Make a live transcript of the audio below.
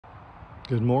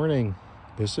Good morning.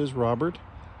 This is Robert.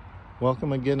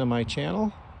 Welcome again to my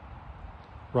channel,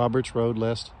 Robert's Road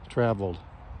Less Traveled.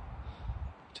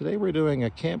 Today we're doing a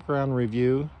campground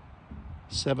review,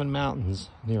 Seven Mountains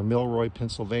near Milroy,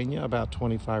 Pennsylvania, about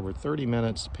 25 or 30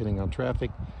 minutes depending on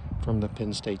traffic from the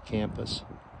Penn State campus.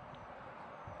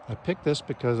 I picked this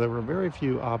because there were very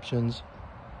few options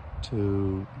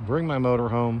to bring my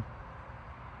motorhome,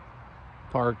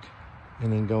 park,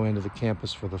 and then go into the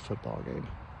campus for the football game.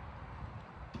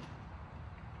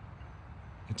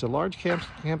 It's a large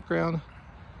campground.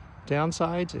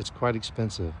 Downsides, it's quite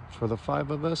expensive. For the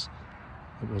 5 of us,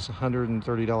 it was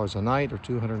 $130 a night or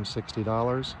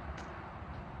 $260.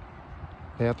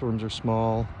 Bathrooms are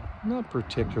small, not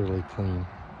particularly clean.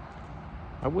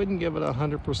 I wouldn't give it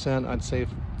 100%. I'd say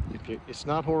it's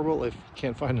not horrible if you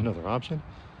can't find another option,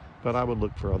 but I would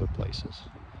look for other places.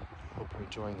 Hope you're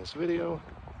enjoying this video.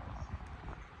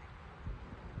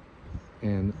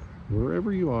 And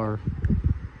wherever you are,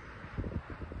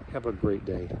 have a great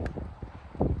day.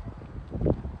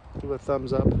 Do a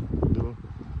thumbs up, do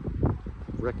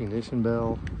a recognition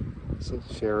bell,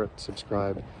 share it,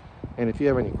 subscribe. And if you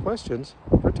have any questions,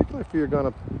 particularly if you're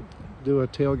going to do a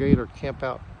tailgate or camp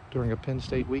out during a Penn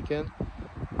State weekend,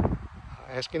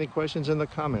 ask any questions in the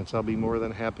comments. I'll be more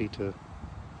than happy to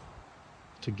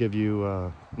give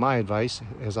you my advice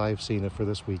as I've seen it for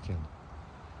this weekend.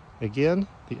 Again,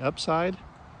 the upside,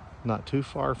 not too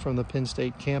far from the Penn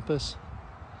State campus.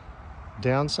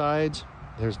 Downsides,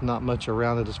 there's not much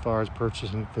around it as far as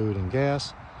purchasing food and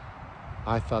gas.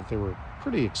 I thought they were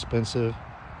pretty expensive.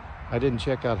 I didn't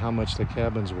check out how much the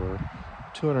cabins were.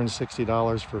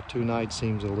 $260 for 2 nights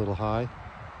seems a little high.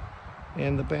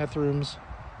 And the bathrooms,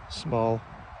 small,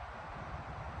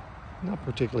 not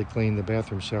particularly clean. The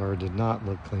bathroom shower did not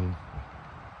look clean.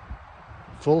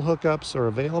 Full hookups are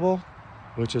available,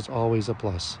 which is always a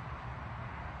plus.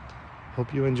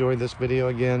 Hope you enjoyed this video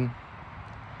again.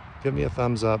 Give me a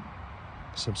thumbs up,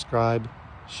 subscribe,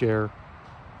 share,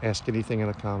 ask anything in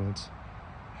the comments.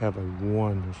 Have a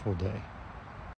wonderful day.